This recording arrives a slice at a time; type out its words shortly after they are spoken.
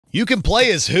You can play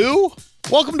as who?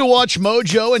 Welcome to Watch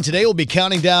Mojo, and today we'll be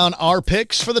counting down our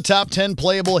picks for the top 10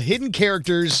 playable hidden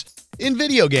characters in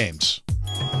video games.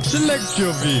 Select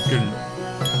your vehicle.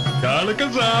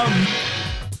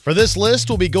 For this list,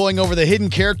 we'll be going over the hidden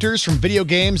characters from video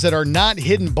games that are not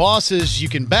hidden bosses you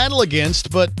can battle against,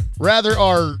 but rather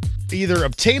are either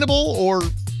obtainable or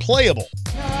playable.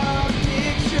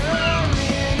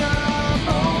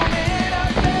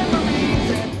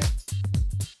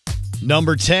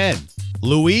 Number 10,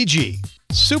 Luigi,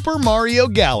 Super Mario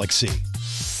Galaxy.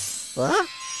 What?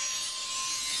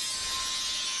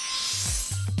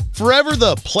 Forever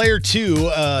the player 2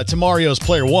 to Mario's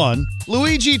player 1,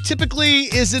 Luigi typically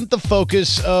isn't the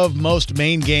focus of most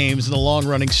main games in the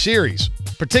long-running series,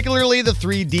 particularly the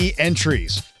 3D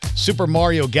entries. Super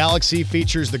Mario Galaxy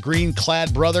features the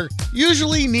green-clad brother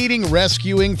usually needing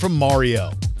rescuing from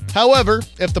Mario. However,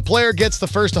 if the player gets the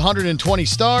first 120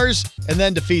 stars and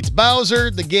then defeats Bowser,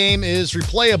 the game is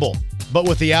replayable, but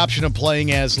with the option of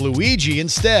playing as Luigi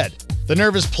instead. The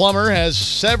nervous plumber has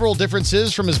several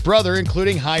differences from his brother,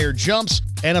 including higher jumps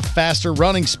and a faster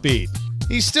running speed.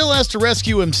 He still has to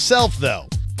rescue himself, though.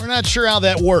 We're not sure how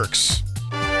that works.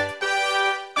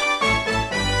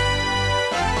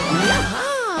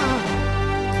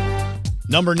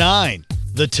 Number 9,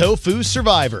 the Tofu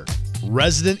Survivor,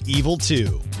 Resident Evil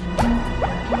 2.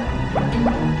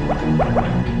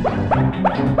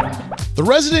 The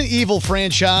Resident Evil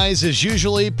franchise is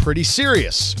usually pretty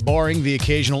serious, barring the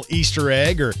occasional Easter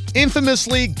egg or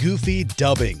infamously goofy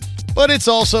dubbing. But it's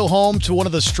also home to one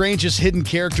of the strangest hidden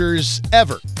characters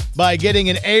ever. By getting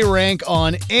an A rank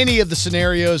on any of the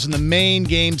scenarios in the main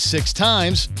game 6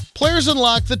 times, players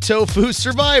unlock the Tofu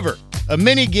Survivor, a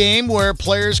mini-game where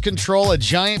players control a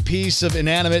giant piece of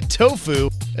inanimate tofu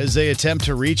as they attempt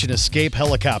to reach an escape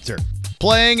helicopter.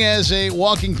 Playing as a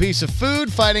walking piece of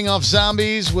food, fighting off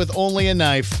zombies with only a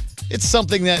knife, it's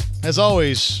something that has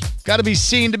always got to be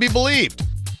seen to be believed.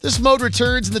 This mode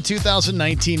returns in the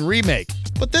 2019 remake,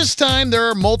 but this time there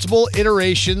are multiple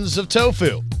iterations of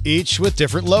Tofu, each with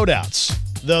different loadouts.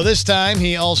 Though this time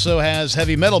he also has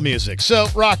heavy metal music, so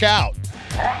rock out.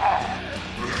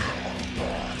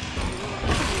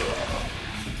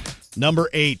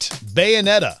 Number 8,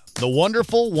 Bayonetta, the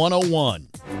Wonderful 101.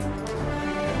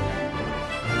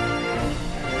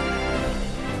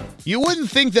 You wouldn't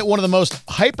think that one of the most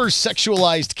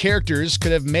hyper-sexualized characters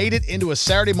could have made it into a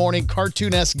Saturday morning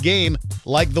cartoon-esque game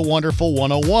like The Wonderful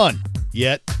 101.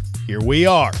 Yet, here we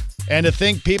are. And to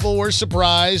think people were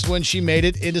surprised when she made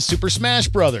it into Super Smash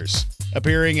Bros.,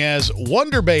 appearing as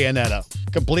Wonder Bayonetta,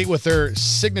 complete with her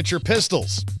signature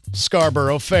pistols,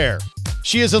 Scarborough Fair.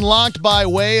 She is unlocked by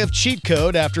way of cheat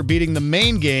code after beating the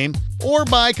main game or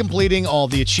by completing all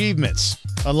the achievements.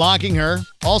 Unlocking her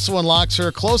also unlocks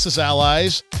her closest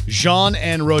allies, Jean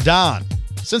and Rodin,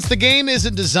 since the game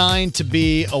isn't designed to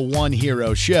be a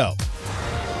one-hero show.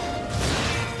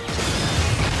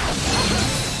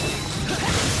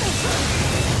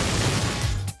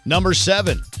 Number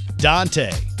 7,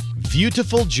 Dante,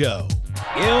 Beautiful Joe.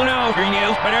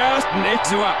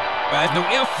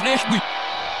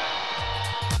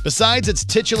 Besides its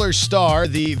titular star,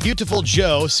 the Beautiful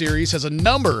Joe series has a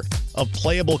number of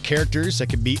playable characters that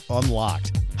can be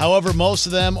unlocked. However, most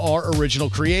of them are original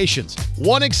creations.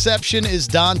 One exception is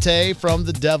Dante from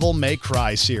the Devil May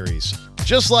Cry series.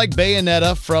 Just like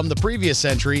Bayonetta from the previous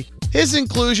entry, his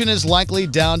inclusion is likely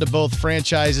down to both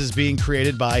franchises being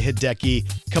created by Hideki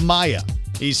Kamiya.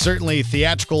 He's certainly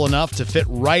theatrical enough to fit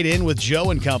right in with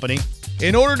Joe and company.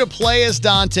 In order to play as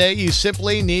Dante, you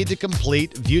simply need to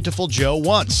complete Beautiful Joe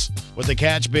once, with the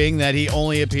catch being that he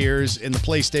only appears in the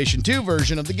PlayStation 2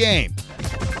 version of the game.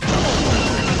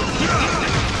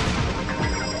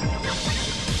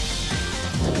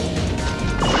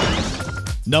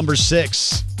 Number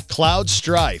 6, Cloud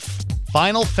Strife,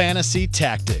 Final Fantasy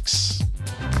Tactics.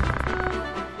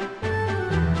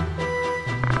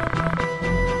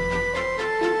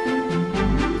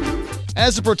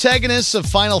 As the protagonist of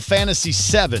Final Fantasy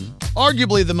VII,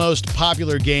 arguably the most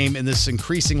popular game in this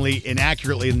increasingly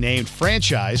inaccurately named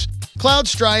franchise, Cloud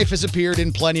Strife has appeared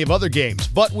in plenty of other games,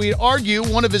 but we'd argue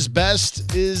one of his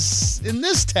best is in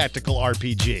this tactical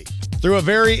RPG. Through a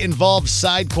very involved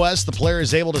side quest, the player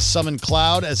is able to summon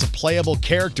Cloud as a playable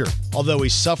character, although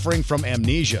he's suffering from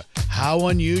amnesia. How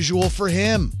unusual for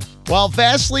him! While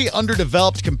vastly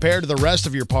underdeveloped compared to the rest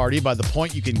of your party by the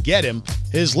point you can get him,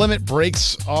 his limit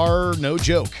breaks are no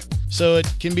joke. So it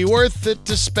can be worth it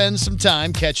to spend some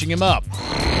time catching him up.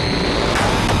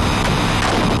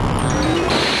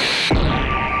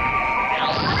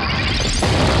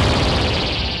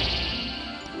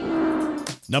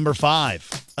 Number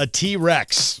 5, a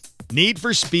T-Rex, Need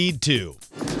for Speed 2.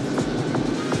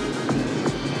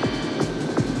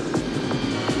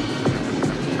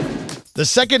 The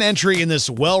second entry in this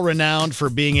well-renowned for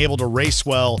being able to race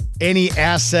well any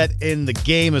asset in the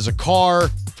game is a car,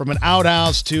 from an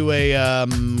outhouse to a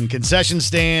concession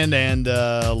stand and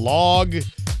a log.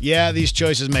 Yeah, these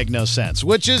choices make no sense,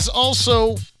 which is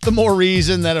also the more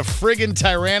reason that a friggin'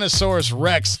 Tyrannosaurus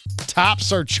Rex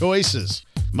tops our choices.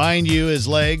 Mind you, his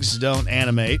legs don't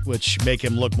animate, which make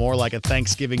him look more like a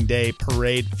Thanksgiving Day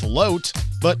parade float.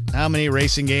 But how many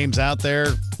racing games out there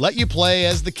let you play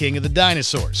as the king of the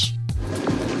dinosaurs?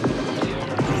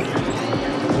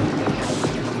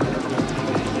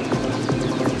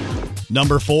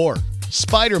 Number 4.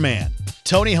 Spider-Man,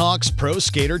 Tony Hawk's Pro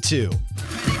Skater 2.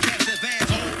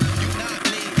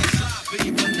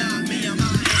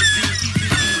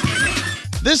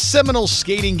 This seminal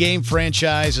skating game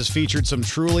franchise has featured some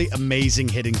truly amazing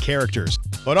hidden characters,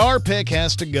 but our pick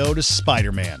has to go to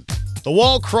Spider-Man. The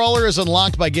wall crawler is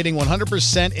unlocked by getting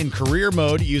 100% in career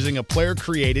mode using a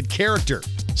player-created character.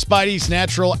 Spidey's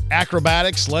natural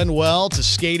acrobatics lend well to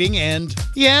skating, and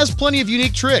he has plenty of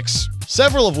unique tricks,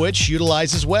 several of which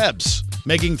utilizes webs,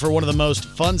 making for one of the most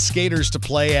fun skaters to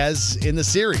play as in the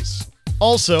series.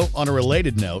 Also, on a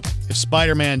related note, if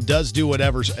Spider-Man does do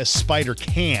whatever a spider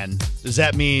can, does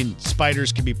that mean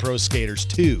spiders can be pro skaters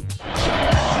too?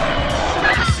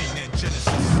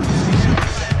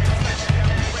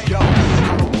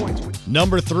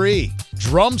 Number 3.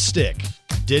 Drumstick,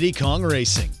 Diddy Kong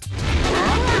Racing.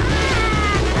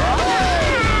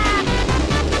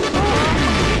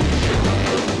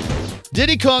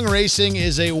 Diddy Kong Racing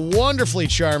is a wonderfully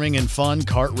charming and fun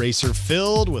kart racer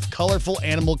filled with colorful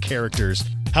animal characters.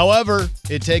 However,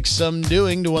 it takes some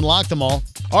doing to unlock them all.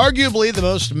 Arguably, the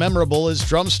most memorable is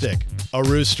Drumstick, a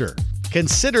rooster.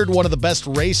 Considered one of the best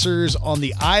racers on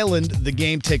the island the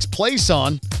game takes place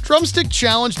on, Drumstick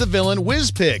challenged the villain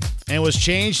Whizpig and was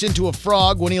changed into a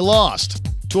frog when he lost.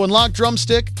 To unlock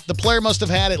Drumstick, the player must have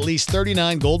had at least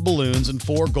 39 gold balloons and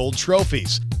 4 gold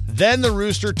trophies. Then the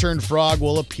rooster turned frog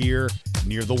will appear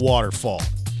near the waterfall.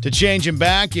 To change him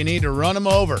back, you need to run him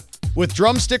over. With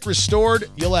Drumstick restored,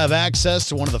 you'll have access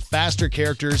to one of the faster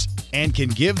characters and can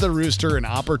give the rooster an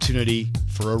opportunity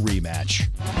for a rematch.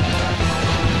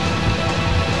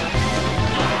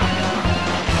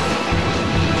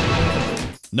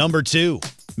 Number 2.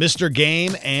 Mr.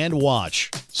 Game & Watch,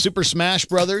 Super Smash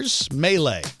Bros.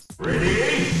 Melee.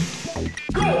 Ready?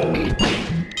 Go!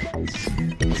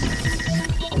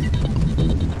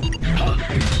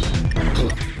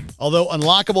 Although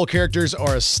unlockable characters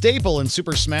are a staple in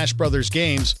Super Smash Bros.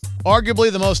 Games,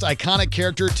 arguably the most iconic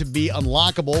character to be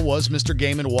unlockable was Mr.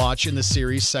 Game & Watch in the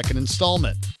series' second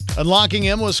installment. Unlocking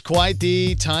him was quite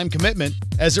the time commitment,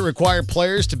 as it required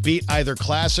players to beat either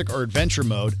Classic or Adventure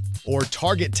Mode, or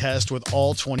target test with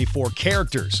all 24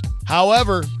 characters.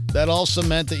 However, that also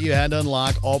meant that you had to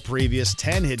unlock all previous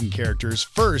 10 hidden characters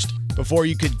first before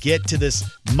you could get to this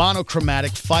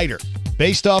monochromatic fighter.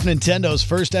 Based off Nintendo's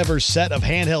first ever set of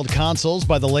handheld consoles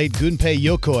by the late Gunpei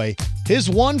Yokoi, his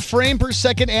 1 frame per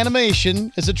second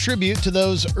animation is a tribute to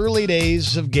those early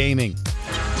days of gaming.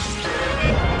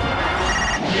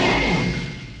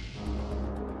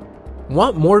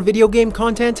 Want more video game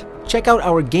content? Check out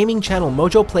our gaming channel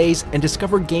Mojo Plays and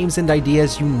discover games and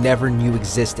ideas you never knew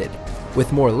existed.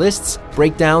 With more lists,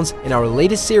 breakdowns, and our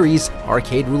latest series,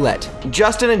 Arcade Roulette.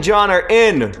 Justin and John are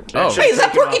in! Oh. Hey, is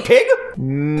that Porky Pig?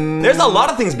 There's a lot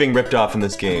of things being ripped off in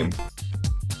this game.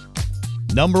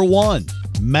 Number 1.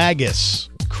 Magus,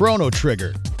 Chrono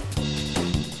Trigger.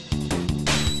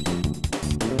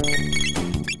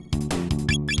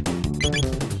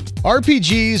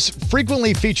 RPGs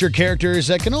frequently feature characters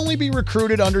that can only be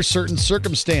recruited under certain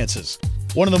circumstances.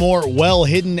 One of the more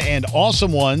well-hidden and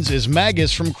awesome ones is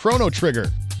Magus from Chrono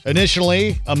Trigger.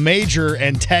 Initially a major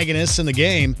antagonist in the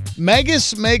game,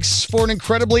 Magus makes for an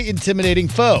incredibly intimidating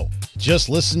foe. Just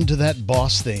listen to that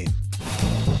boss theme.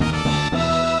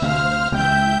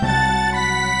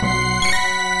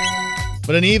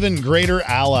 But an even greater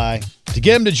ally. To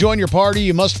get him to join your party,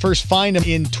 you must first find him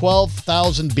in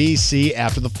 12,000 BC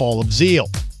after the fall of Zeal.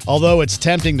 Although it's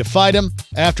tempting to fight him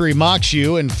after he mocks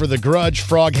you and for the grudge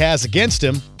Frog has against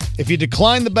him, if you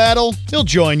decline the battle, he'll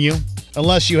join you,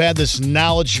 unless you had this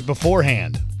knowledge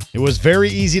beforehand. It was very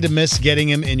easy to miss getting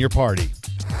him in your party.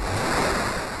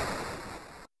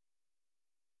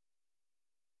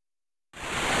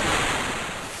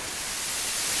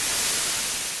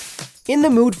 In the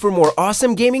mood for more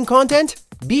awesome gaming content?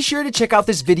 Be sure to check out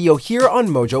this video here on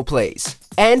Mojo Plays.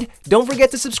 And don't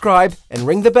forget to subscribe and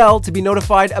ring the bell to be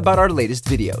notified about our latest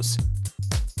videos.